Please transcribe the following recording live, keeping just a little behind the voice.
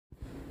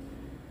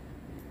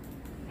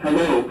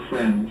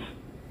friends.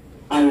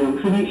 I am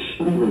Satish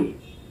Lele.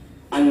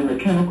 I am a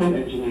chemical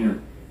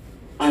engineer.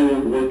 I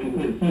am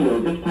working in the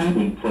field of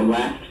piping for the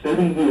last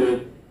 30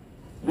 years.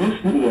 This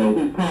video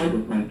is part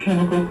of my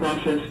chemical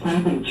process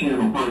piping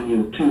channel on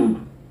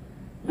YouTube.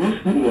 This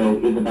video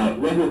is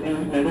about rubber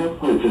and metal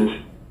hoses.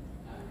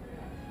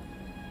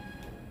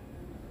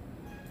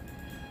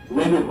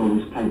 Rubber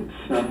hose pipes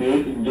are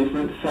made in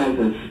different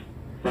sizes,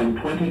 from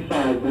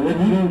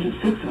 25mm to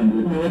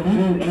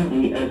 600mm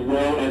MD, as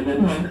well as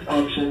in length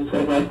options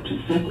of up to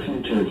 6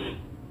 inches.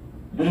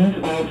 These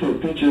also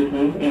feature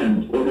plain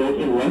and or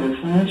built-in rubber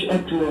flange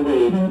up to a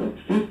weight of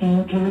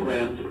 15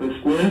 kilograms per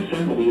square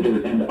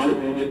centimeter and are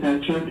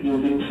manufactured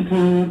using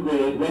superior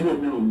grade rubber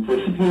known for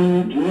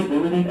superior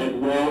durability as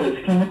well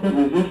as chemical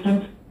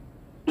resistance.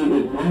 It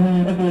is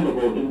normally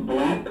available in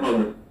black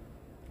color.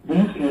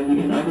 These can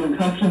be in other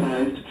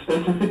customized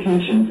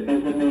specifications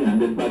as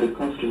demanded by the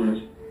customers.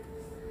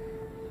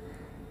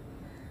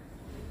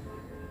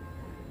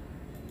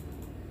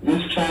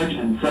 Discharge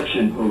and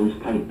suction hose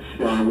pipes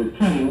are with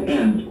plain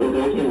and or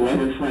built-in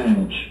rubber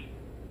flange.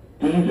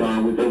 These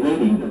are with a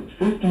rating of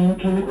 15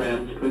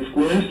 kilograms per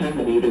square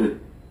centimeter.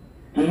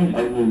 These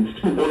are used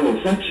for oil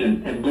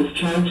suction and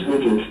discharge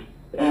hoses,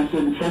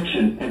 acid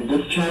suction and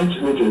discharge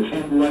hoses,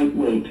 and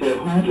lightweight air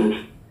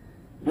hoses.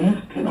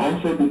 These can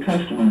also be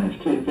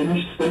customized to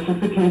finished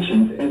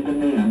specifications as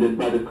demanded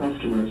by the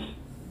customers.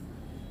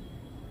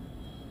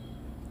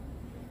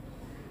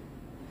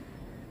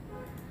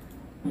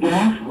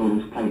 Gas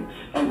hose pipes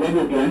are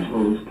rubber gas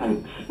hose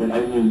pipes that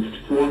are used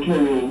for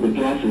carrying the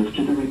gases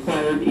to the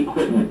required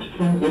equipment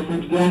from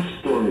different gas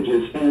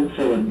storages and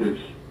cylinders.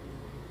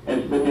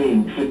 As the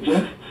name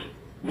suggests,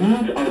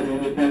 these are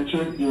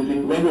manufactured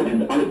using rubber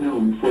and are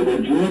known for their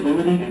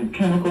durability and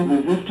chemical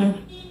resistance.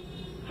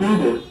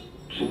 Further,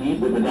 to meet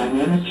with the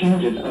dynamic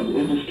changes of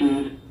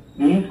industries,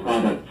 these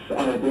products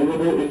are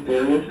available in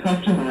various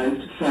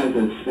customized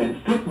sizes and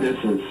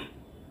thicknesses.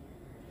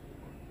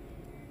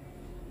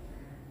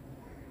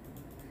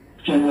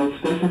 General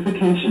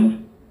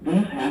specifications: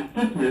 these have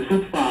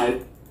thicknesses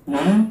 5,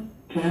 9,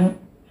 10,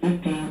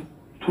 15,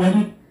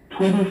 20,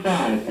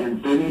 25,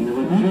 and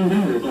 30mm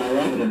linear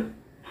diameter,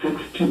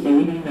 6 to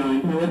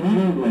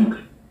 89mm length,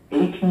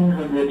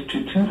 1800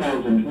 to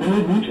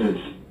 2000mm.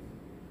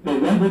 The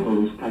rubber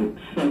hose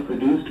pipes are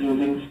produced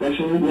using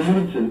specially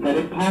blended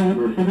synthetic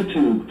polymer for the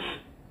tubes.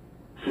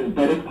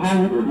 Synthetic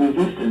polymer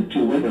resistant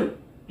to weather,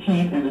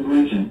 heat, and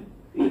abrasion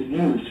is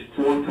used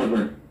for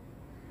cover.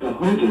 The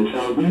hoses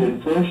are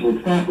reinforced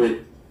with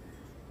fabric.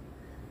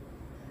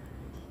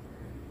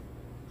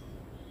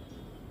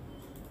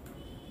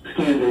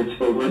 Standards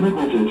for rubber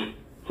hoses.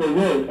 For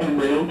road and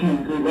rail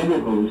tanker rubber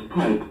hose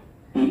pipe,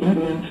 the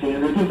Indian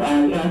standard is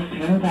IS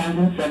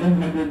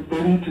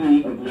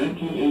 10733 of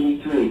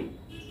 1983.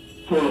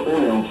 For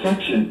oil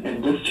suction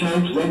and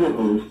discharge rubber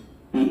hose,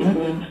 the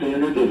Indian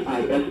standard is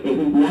IS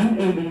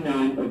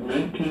 8189 of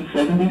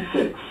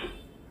 1976.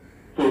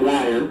 For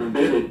wire,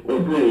 embedded, or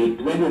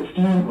braided rubber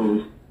steam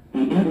hose, the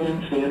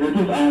Indian standard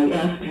is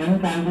IS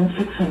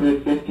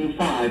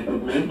 10655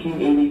 of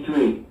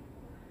 1983.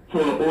 For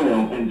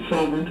oil and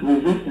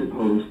solvent-resistant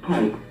hose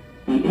pipe,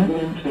 the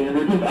Indian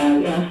standard is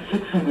IS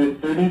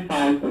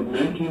 635 of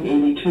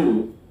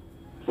 1982.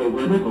 For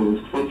rubber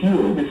hose for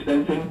fuel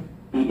dispensing,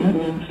 the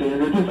Indian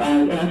standard is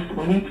IS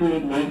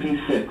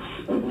 2396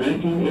 of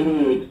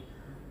 1988.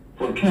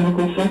 For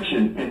chemical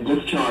suction and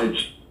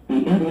discharge, the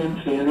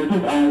Indian standard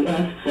is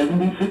IS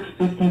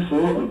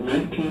 7654 of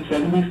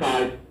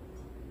 1975.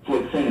 For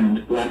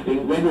sand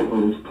blasting rubber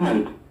hose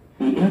pipe,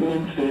 the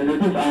Indian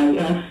standard is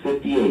IS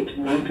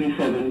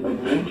 5897 of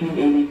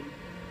 1980.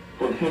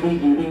 For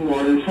heavy-duty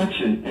water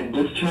suction and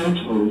discharge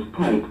hose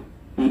pipe,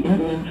 the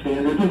Indian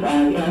standard is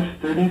IS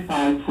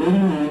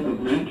 3549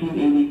 of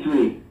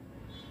 1983.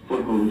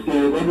 For hose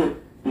air rubber,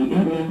 the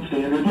Indian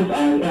standard is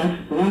IS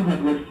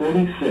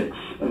 446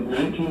 of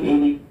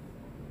 1980.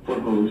 For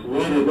hose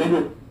water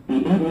rubber, the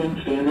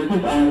Indian standard is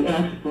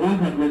IS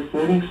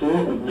 444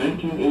 of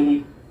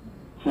 1980.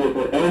 For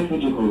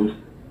LPG hose,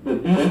 the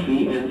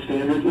BSEN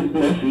standard is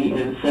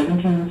BSEN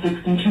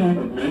 1762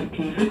 of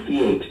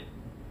 1968.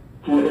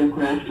 For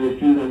aircraft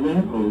refuel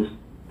limb hose,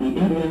 the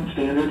Indian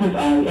standard is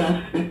IS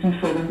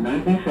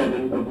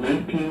 5797 of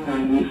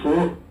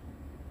 1994.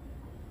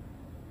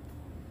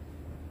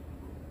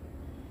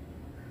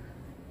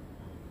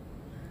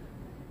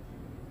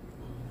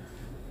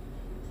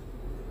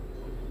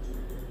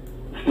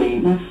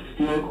 Stainless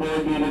steel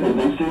corrugated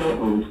industrial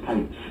hose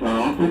pipes are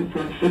offered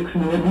from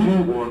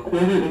 6mm or ¼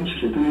 inch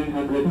to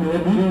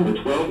 300mm to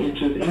 12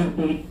 inches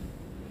MD.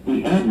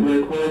 The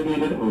angular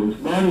corrugated hose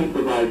body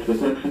provides the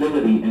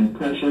flexibility and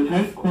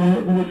pressure-tight core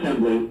of the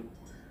assembly.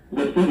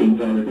 The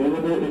fittings are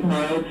available in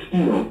mild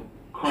steel,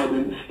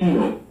 carbon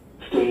steel,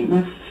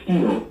 stainless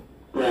steel,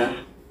 brass,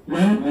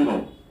 granite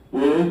metal,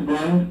 rose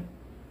blind.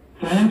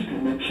 Flange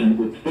connection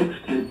with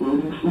fixed and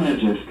floating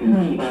flanges can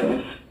be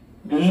IS,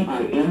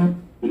 DIM,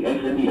 the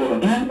SME or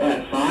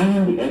FI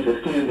and the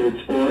SS standards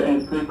for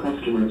and per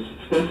customer's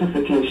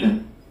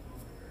specification.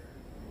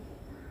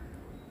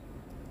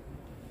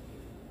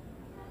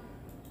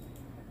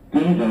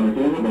 These are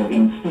available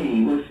in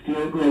stainless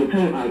steel grade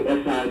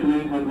KISI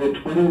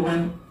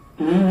 321,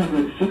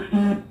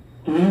 316,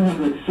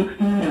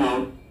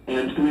 316L,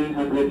 and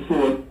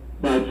 304,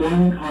 by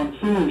forming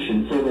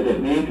consolation so that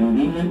it may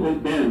conveniently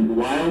bend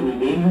while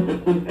remaining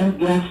liquid and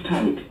gas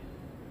tight.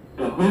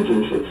 The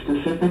hoses of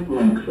specific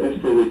lengths as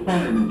per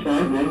requirement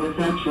are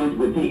manufactured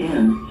with the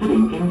end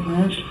fitting in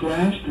hinged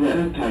flash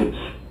threaded types.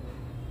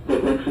 The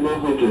flexible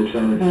hoses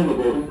are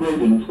available in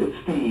gratings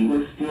with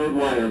stainless steel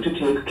wire to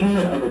take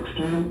care of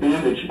external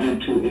damage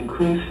and to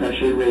increase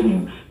pressure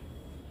ratings.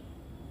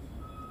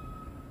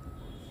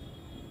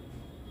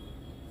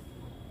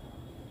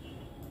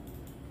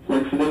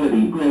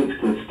 Flexibility grades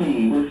for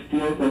stainless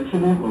steel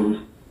flexible hose.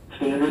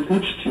 Standard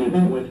pitch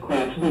tubing with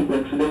Class B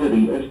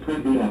flexibility as per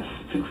VS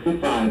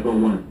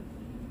 6501.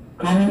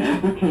 Common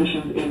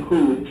applications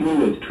include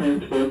fluid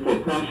transfer for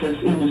process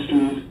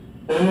industries,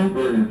 oil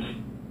burners,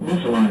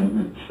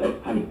 misalignments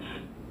of pipes.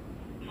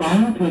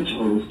 Fine pitch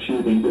hose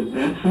tubing with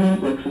maximum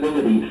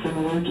flexibility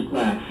similar to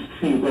Class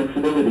C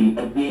flexibility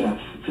of VS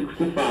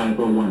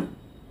 6501.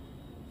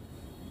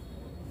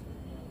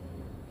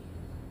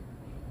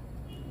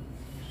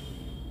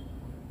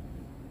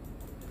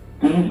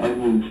 These are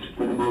used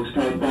for the most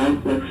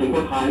outbound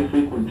flexible high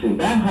frequency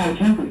at high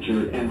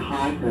temperature and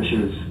high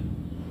pressures.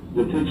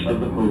 The pitch of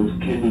the hose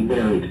can be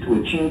varied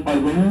to achieve a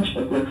range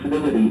of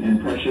flexibility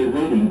and pressure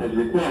rating as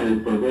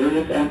required for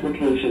various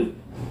applications.